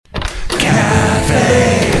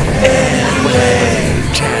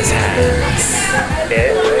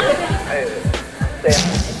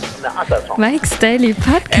Mike's Daily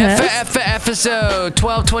Podcast. Episode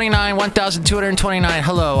 1229, 1229.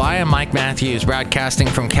 Hello, I am Mike Matthews, broadcasting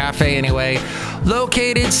from Cafe Anyway,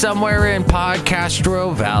 located somewhere in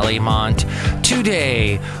Podcastro Valley, Mont.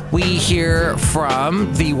 Today, we hear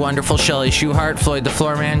from the wonderful Shelley Schuhart, Floyd the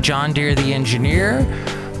Floorman, John Deere the Engineer,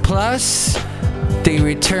 plus the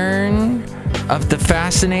return of the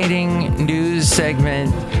fascinating news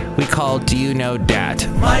segment we call Do You Know Dat?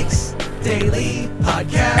 Mike's Daily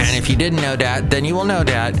Podcast. And if you didn't know that, then you will know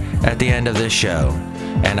that at the end of this show.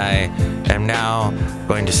 And I am now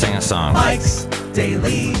going to sing a song. Mike's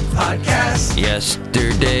Daily Podcast.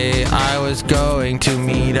 Yesterday I was going to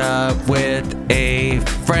meet up with a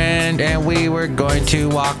friend, and we were going to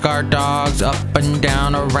walk our dogs up and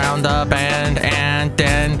down around the bend, and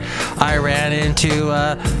then I ran into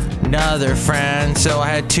another friend. So I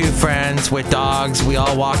had two friends with dogs. We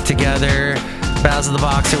all walked together. Basil the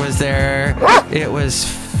Boxer was there. It was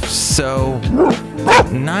so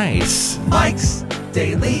nice. Mike's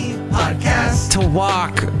Daily Podcast. To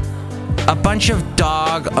walk a bunch of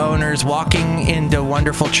dog owners walking into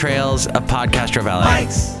wonderful trails of Podcastro Valley.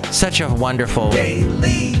 Mike's Such a wonderful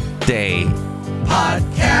Daily day.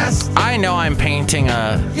 Podcast. I know I'm painting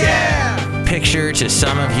a picture to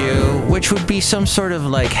some of you, which would be some sort of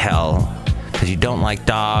like hell, because you don't like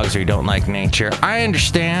dogs or you don't like nature. I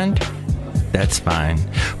understand. That's fine.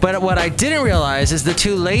 But what I didn't realize is the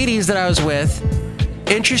two ladies that I was with,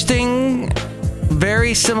 interesting,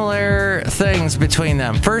 very similar things between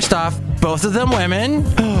them. First off, both of them women.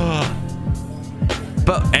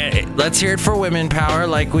 But let's hear it for women power,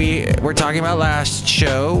 like we were talking about last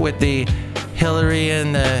show with the Hillary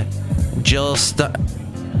and the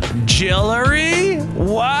Jillery?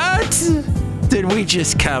 What? Did we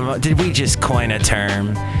just coin a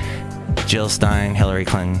term? Jill Stein, Hillary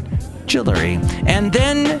Clinton, Jillery. And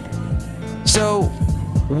then, so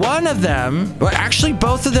one of them, well, actually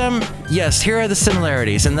both of them, yes, here are the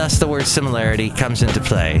similarities, and thus the word similarity comes into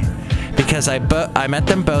play. Because I met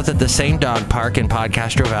them both at the same dog park in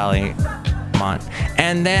Podcastro Valley, Mont.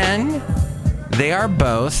 And then they are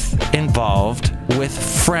both involved with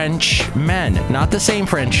French men. Not the same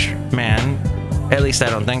French man. At least I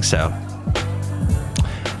don't think so.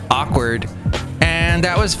 Awkward. And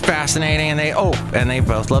that was fascinating. And they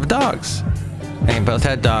both love dogs. They both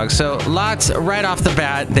had dogs. So lots, right off the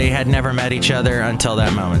bat, they had never met each other until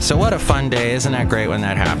that moment. So what a fun day. Isn't that great when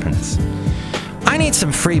that happens? I need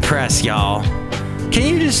some free press, y'all. Can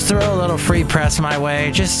you just throw a little free press my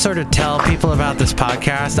way? Just sort of tell people about this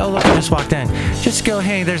podcast. Oh, look, I just walked in. Just go,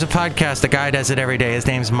 hey, there's a podcast. A guy does it every day. His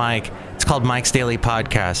name's Mike. It's called Mike's Daily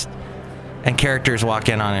Podcast. And characters walk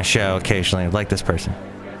in on his show occasionally, like this person.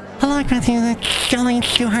 Hello, Matthew. Shelley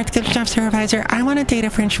Schuhart, good job supervisor. I want to date a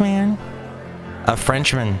Frenchman. A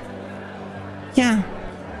Frenchman? Yeah.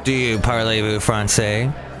 Do you parlez-vous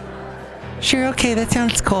français? Sure, okay, that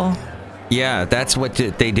sounds cool. Yeah, that's what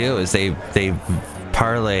they do, is they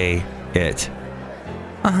parlay it.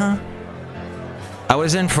 Uh-huh. I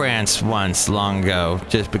was in France once, long ago,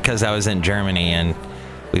 just because I was in Germany, and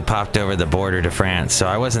we popped over the border to France, so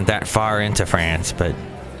I wasn't that far into France, but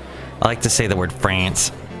I like to say the word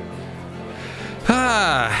France.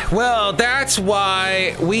 Well, that's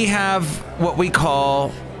why we have what we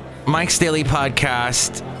call Mike's Daily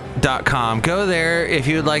Podcast.com. Go there if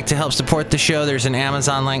you would like to help support the show. There's an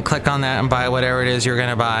Amazon link. Click on that and buy whatever it is you're going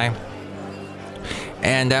to buy.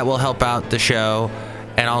 And that will help out the show.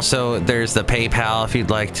 And also there's the PayPal if you'd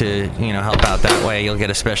like to, help out that way. You'll get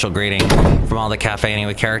a special greeting from all the Cafe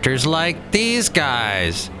Anyway characters like these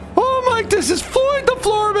guys. Oh, Mike, this is Floyd the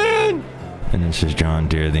Floorman. And this is John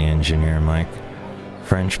Deere the Engineer, Mike.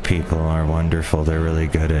 French people are wonderful. They're really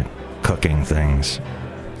good at cooking things.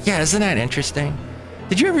 Yeah, isn't that interesting?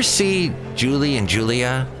 Did you ever see Julie and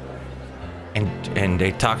Julia? And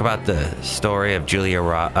they talk about the story of Julia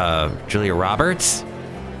Roberts?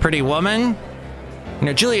 Pretty Woman?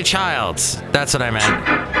 Julia Childs. That's what I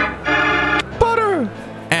meant. Butter!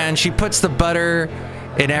 And she puts the butter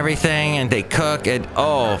in everything, and they cook it.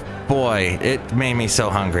 Oh, boy, it made me so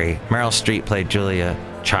hungry. Meryl Streep played Julia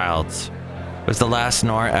Childs. It was the last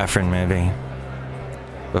Nora Ephron movie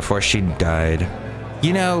before she died.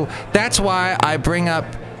 That's why I bring up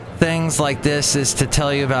things like this, is to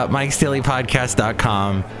tell you about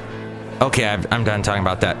Mike'sDailyPodcast.com. Okay, I'm done talking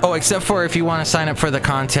about that. Oh, except for if you want to sign up for the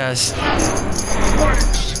contest.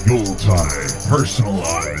 Mike's Yuletide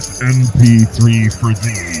Personalized MP3 for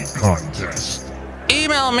Thee contest.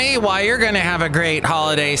 Email me why you're going to have a great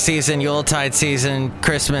holiday season, Yuletide season,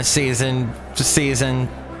 Christmas season,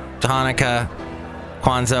 Hanukkah,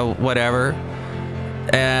 Kwanzaa, whatever,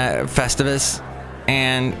 Festivus,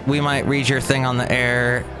 and we might read your thing on the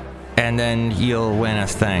air and then you'll win a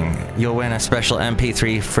thing. You'll win a special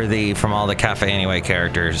MP3 for thee from all the Cafe Anyway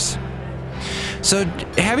characters. So,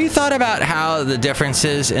 have you thought about how the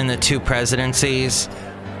differences in the two presidencies,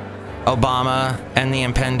 Obama and the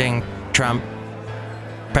impending Trump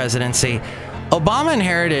presidency? Obama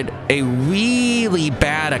inherited a really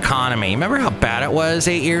bad economy. Remember how bad it was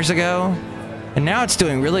 8 years ago? And now it's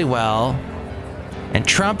doing really well. And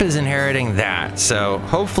Trump is inheriting that. So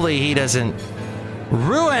hopefully he doesn't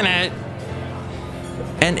ruin it.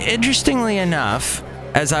 And interestingly enough,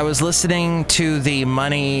 as I was listening to the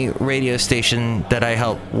Money radio station that I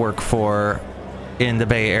help work for in the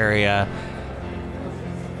Bay Area,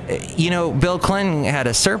 Bill Clinton had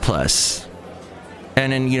a surplus.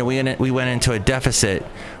 And then, we went into a deficit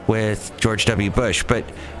with George W. Bush. But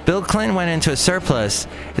Bill Clinton went into a surplus.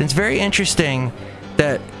 And it's very interesting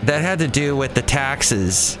that had to do with the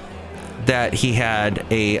taxes that he had.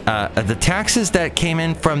 The taxes that came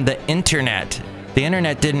in from the internet. The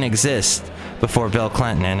internet didn't exist before Bill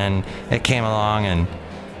Clinton, and then it came along, and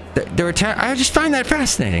there were I just find that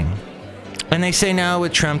fascinating. And they say now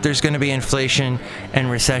with Trump there's going to be inflation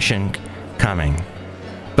and recession coming,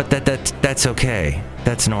 but that's okay.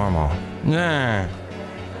 That's normal. Nah.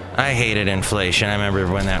 I hated inflation. I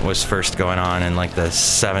remember when that was first going on in like the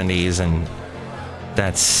 70s, and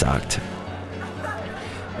that sucked.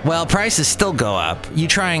 Well, prices still go up. You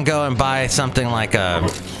try and go and buy something like And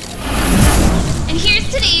here's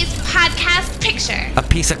today's podcast picture. A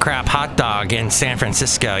piece of crap hot dog in San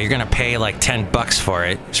Francisco. You're gonna pay like $10 for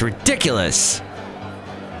it. It's ridiculous.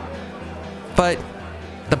 But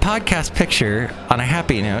the podcast picture, on a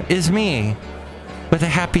happy note, is me with a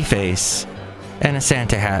happy face and a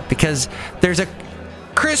Santa hat, because there's a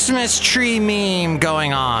Christmas tree meme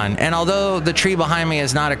going on. And although the tree behind me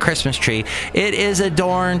is not a Christmas tree, it is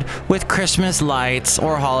adorned with Christmas lights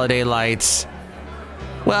or holiday lights.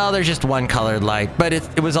 Well, there's just one colored light, but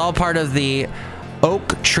it was all part of the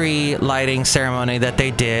oak tree lighting ceremony that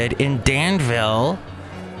they did in Danville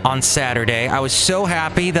on Saturday. I was so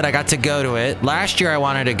happy that I got to go to it. Last year I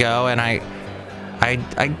wanted to go, and I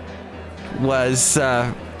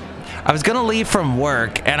was gonna leave from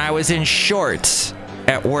work, and I was in shorts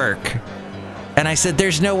at work, and I said,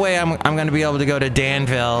 there's no way I'm gonna be able to go to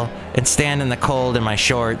Danville and stand in the cold in my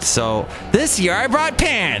shorts. So this year I brought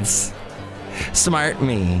pants. Smart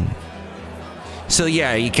me. So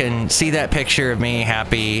yeah, you can see that picture of me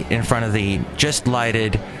happy in front of the just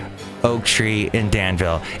lighted oak tree in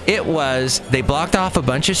Danville. They blocked off a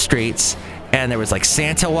bunch of streets, and there was like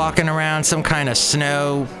Santa walking around, some kind of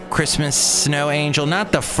Christmas snow angel,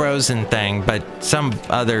 not the Frozen thing, but some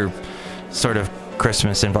other sort of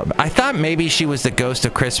Christmas involved. I thought maybe she was the ghost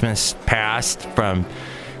of Christmas Past from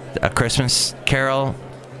A Christmas Carol,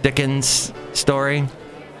 Dickens story.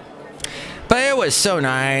 But it was so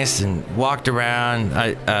nice, and walked around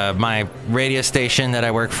my radio station that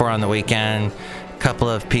I work for on the weekend. A couple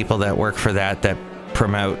of people that work for that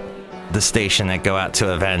promote the station, that go out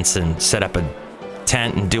to events and set up a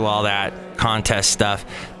tent and do all that contest stuff.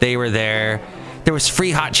 They were there. There was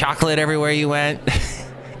free hot chocolate everywhere you went.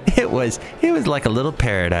 It was like a little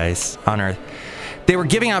paradise on earth. They were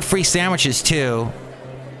giving out free sandwiches too,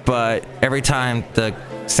 but every time the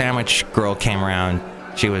sandwich girl came around,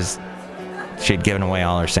 she'd given away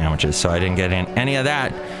all her sandwiches, so I didn't get any of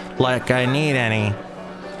that like I need any.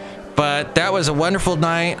 But that was a wonderful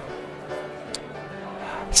night.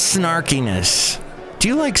 Snarkiness. Do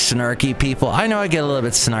you like snarky people? I know I get a little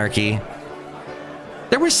bit snarky.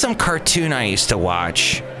 There was some cartoon I used to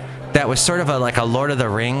watch that was sort of like a Lord of the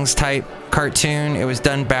Rings type cartoon. It was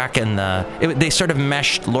done back in they sort of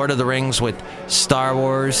meshed Lord of the Rings with Star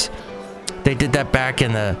Wars. They did that back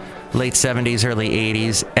in the late 70s, early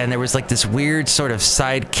 80s, and there was like this weird sort of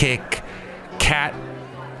sidekick cat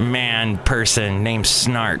man person named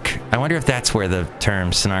Snark. I wonder if that's where the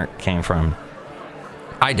term snark came from.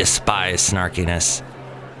 I despise snarkiness.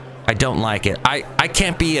 I don't like it. I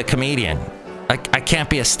can't be a comedian. I can't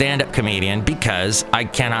be a stand-up comedian because I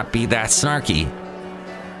cannot be that snarky.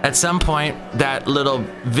 At some point, that little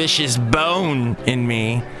vicious bone in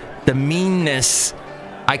me, the meanness,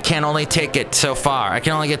 I can only take it so far. I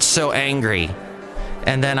can only get so angry.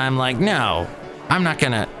 And then I'm like, no,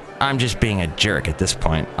 I'm just being a jerk at this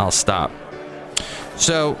point. I'll stop.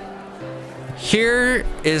 So here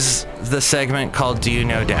is the segment called Do You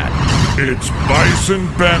Know Dad? It's Bison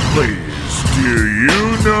Bentley's Do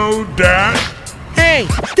You Know Dad? Hey,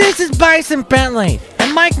 this is Bison Bentley,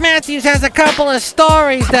 and Mike Matthews has a couple of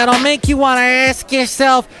stories that'll make you want to ask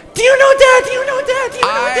yourself, do you know Dad? Do you know Dad? Do you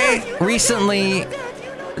know Dad? Do you know recently,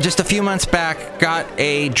 just a few months back, got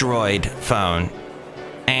a Droid phone,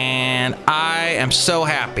 and I am so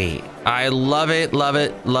happy. I love it, love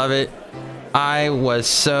it, love it. I was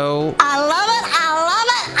so...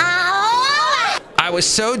 I was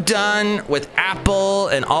so done with Apple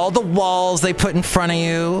and all the walls they put in front of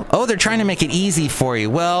you. Oh, they're trying to make it easy for you.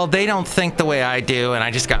 Well, they don't think the way I do, and I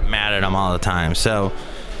just got mad at them all the time. So,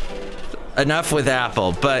 enough with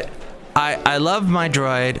Apple. But I love my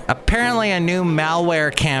Droid. Apparently, a new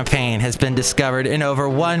malware campaign has been discovered in over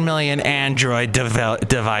 1 million Android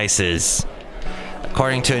devices,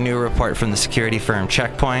 according to a new report from the security firm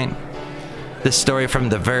Check Point. This story from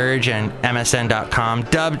The Verge and MSN.com,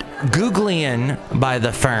 dubbed Googlean by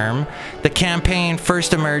the firm. The campaign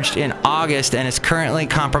first emerged in August and is currently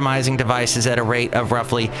compromising devices at a rate of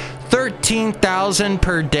roughly 13,000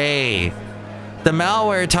 per day. The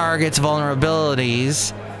malware targets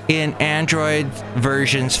vulnerabilities in Android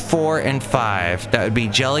versions 4 and 5. That would be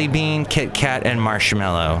Jelly Bean, Kit Kat, and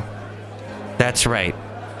Marshmallow. That's right.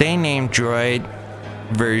 They named Droid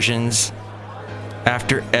versions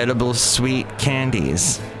after edible sweet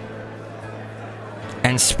candies,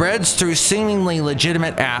 and spreads through seemingly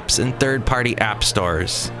legitimate apps and third-party app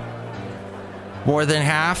stores. More than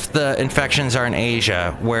half the infections are in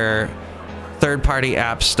Asia, where third-party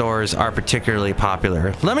app stores are particularly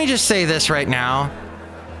popular. Let me just say this right now.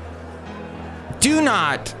 Do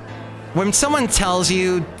not, when someone tells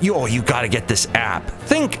you, you gotta get this app,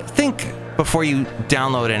 think before you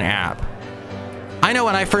download an app. I know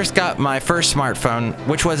when I first got my first smartphone,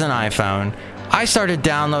 which was an iPhone, I started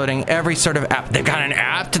downloading every sort of app. They got an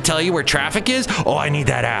app to tell you where traffic is? Oh, I need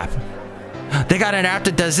that app. They got an app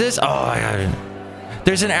that does this? Oh, I got it.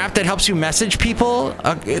 There's an app that helps you message people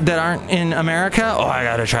that aren't in America? Oh, I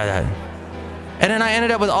gotta try that. And then I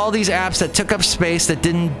ended up with all these apps that took up space that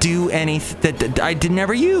didn't do anything, that I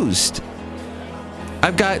never used.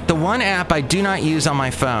 I've got the one app I do not use on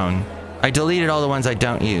my phone. I deleted all the ones I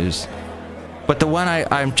don't use. But the one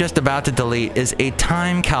I'm just about to delete is a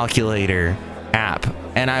time calculator app.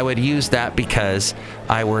 And I would use that because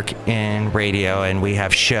I work in radio and we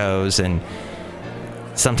have shows, and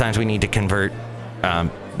sometimes we need to convert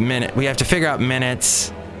we have to figure out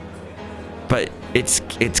minutes, but it's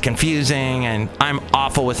confusing, and I'm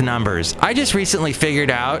awful with numbers. I just recently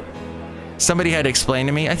figured out, somebody had explained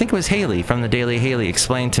to me, I think it was Haley from the Daily Haley,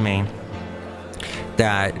 explained to me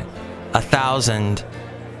that 1,000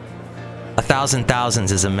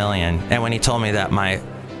 thousands is a million. And when he told me that, my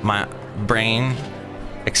brain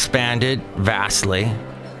expanded vastly.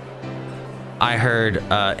 I heard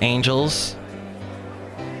angels.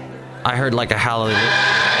 I heard like a hallelujah.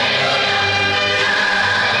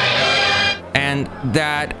 And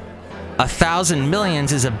that 1,000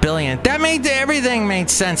 millions is a billion. Everything made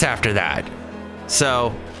sense after that.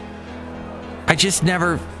 So I just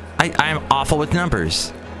never, I'm awful with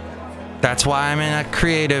numbers. That's why I'm in a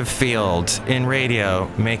creative field in radio,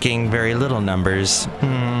 making very little numbers.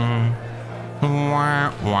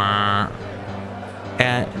 Wah, wah.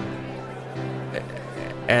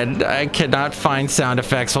 And I cannot find sound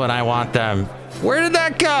effects when I want them. Where did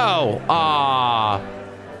that go? Aw.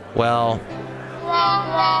 Well,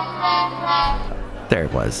 there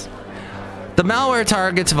it was. The malware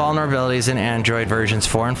targets vulnerabilities in Android versions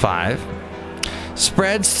 4 and 5.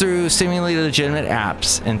 Spreads through seemingly legitimate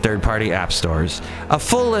apps in third-party app stores. A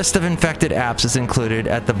full list of infected apps is included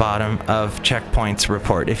at the bottom of Check Point's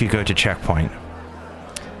report if you go to Check Point.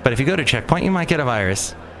 But if you go to Check Point, you might get a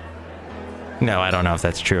virus. No, I don't know if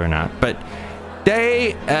that's true or not. But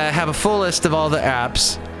they have a full list of all the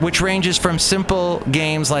apps, which ranges from simple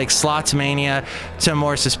games like Slots Mania to a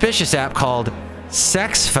more suspicious app called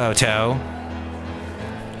Sex Photo.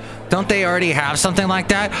 Don't they already have something like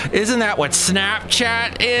that? Isn't that what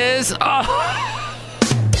Snapchat is? Oh.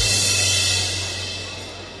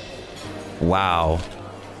 Wow.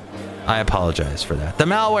 I apologize for that. The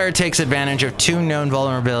malware takes advantage of 2 known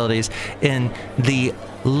vulnerabilities in the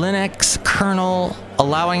Linux kernel,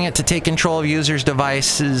 allowing it to take control of users'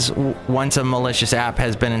 devices once a malicious app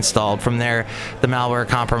has been installed. From there, the malware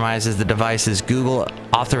compromises the device's Google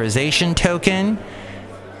authorization token,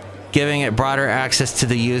 giving it broader access to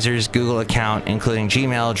the user's Google account, including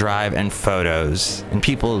Gmail, Drive, and Photos. And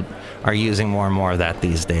people are using more and more of that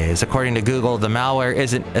these days. According to Google, the malware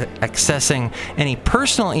isn't accessing any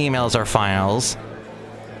personal emails or files.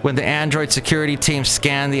 When the Android security team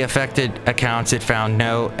scanned the affected accounts, it found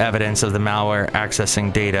no evidence of the malware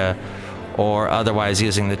accessing data or otherwise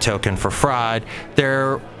using the token for fraud.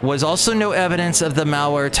 There was also no evidence of the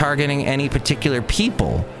malware targeting any particular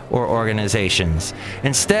people or organizations.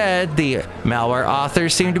 Instead, the malware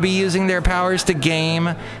authors seem to be using their powers to game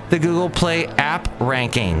the Google Play app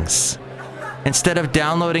rankings. Instead of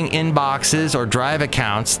downloading inboxes or Drive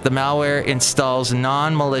accounts, the malware installs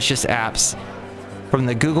non-malicious apps from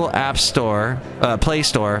the Google App Store, Play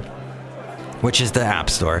Store, which is the App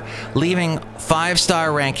Store, leaving 5-star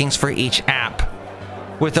rankings for each app.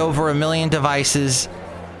 With over 1 million devices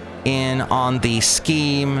in on the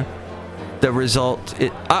scheme, the result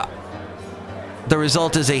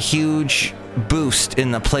is a huge boost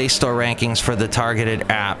in the Play Store rankings for the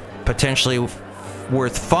targeted app, potentially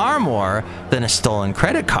worth far more than a stolen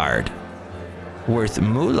credit card, worth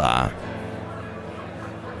moolah.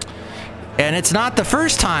 And it's not the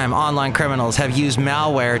first time online criminals have used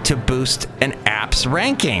malware to boost an app's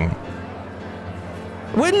ranking.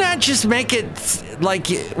 Wouldn't that just make it like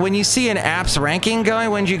when you see an app's ranking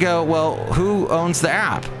going, when you go, well, who owns the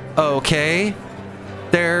app? Okay,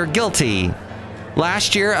 they're guilty.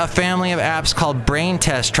 Last year, a family of apps called Brain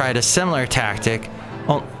Test tried a similar tactic.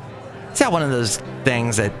 Well, is that one of those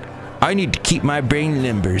things that I need to keep my brain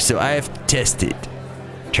limber, so I have to test it?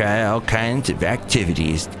 Try all kinds of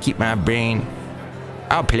activities to keep my brain.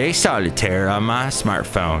 I'll play solitaire on my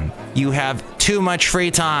smartphone. You have too much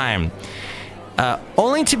free time.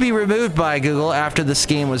 Only to be removed by Google after the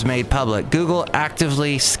scheme was made public. Google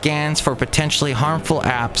actively scans for potentially harmful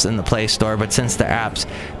apps in the Play Store, but since the apps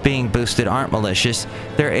being boosted aren't malicious,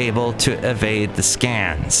 they're able to evade the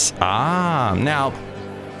scans. Now,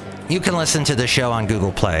 you can listen to the show on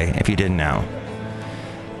Google Play if you didn't know.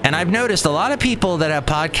 And I've noticed a lot of people that have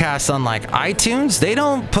podcasts on like iTunes, they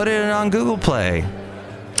don't put it on Google Play.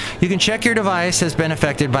 You can check your device has been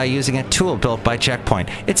affected by using a tool built by Check Point.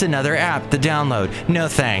 It's another app to download. No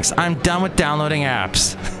thanks. I'm done with downloading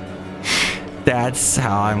apps. That's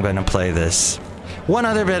how I'm going to play this. One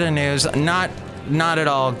other bit of news, not at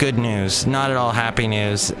all good news, not at all happy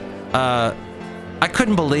news. I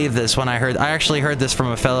couldn't believe this when I actually heard this from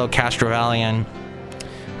a fellow Castrovalian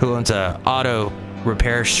who owns a auto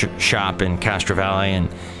repair shop in Castro Valley, and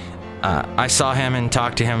I saw him and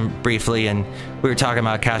talked to him briefly, and we were talking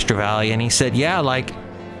about Castro Valley, and he said, yeah, like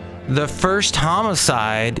the first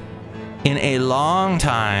homicide in a long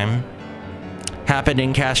time happened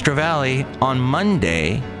in Castro Valley on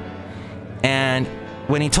Monday. And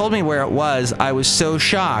when he told me where it was, I was so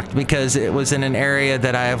shocked because it was in an area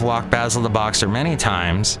that I have walked Basil the Boxer many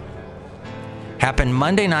times. Happened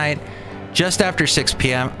Monday night, just after 6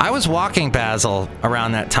 p.m. I was walking Basil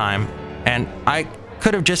around that time, and I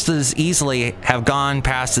could have just as easily have gone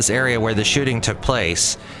past this area where the shooting took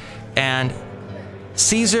place. And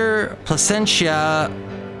Cesar Placencia,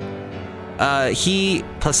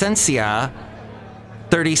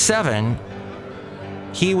 37,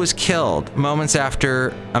 he was killed moments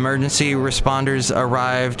after emergency responders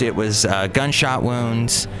arrived. It was gunshot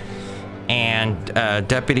wounds, and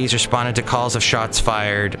deputies responded to calls of shots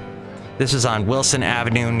fired. This was on Wilson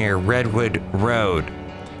Avenue near Redwood Road,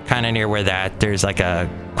 kind of near where there's like a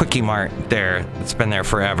Quickie Mart there that's been there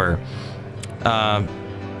forever.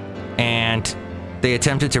 And they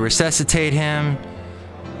attempted to resuscitate him,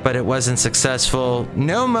 but it wasn't successful.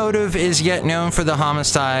 No motive is yet known for the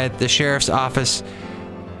homicide. The sheriff's office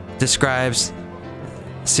describes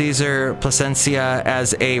Cesar Placencia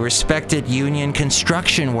as a respected union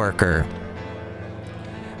construction worker.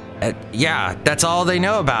 Yeah, that's all they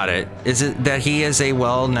know about it, is it that he is a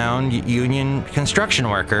well-known union construction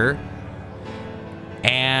worker,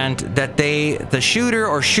 and that the shooter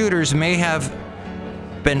or shooters may have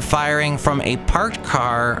been firing from a parked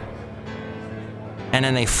car and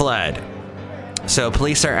then they fled. So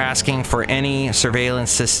police are asking for any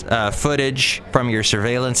surveillance footage from your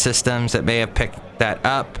surveillance systems that may have picked that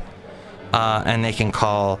up, and they can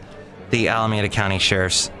call the Alameda County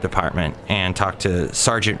Sheriff's Department and talk to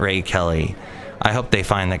Sergeant Ray Kelly. I hope they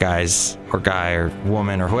find the guy or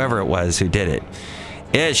woman or whoever it was who did it.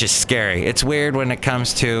 It's just scary. It's weird when it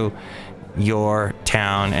comes to your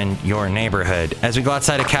town and your neighborhood. As we go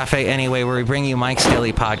outside a cafe anyway, where we bring you Mike's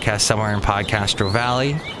Daily Podcast somewhere in Podcastro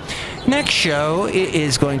Valley. Next show, it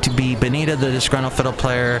is going to be Benita the Disgruntled Fiddle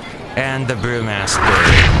Player and the Brewmaster.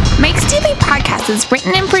 Mike's Daily Podcast is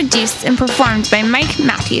written and produced and performed by Mike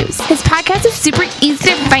Matthews. His podcast is super easy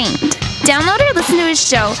to find. Download or listen to his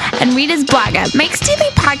show and read his blog at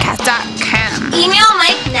mikesdailypodcast.com. Email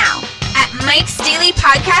Mike now at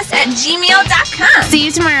mikesdailypodcast@gmail.com. See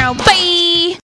you tomorrow. Bye!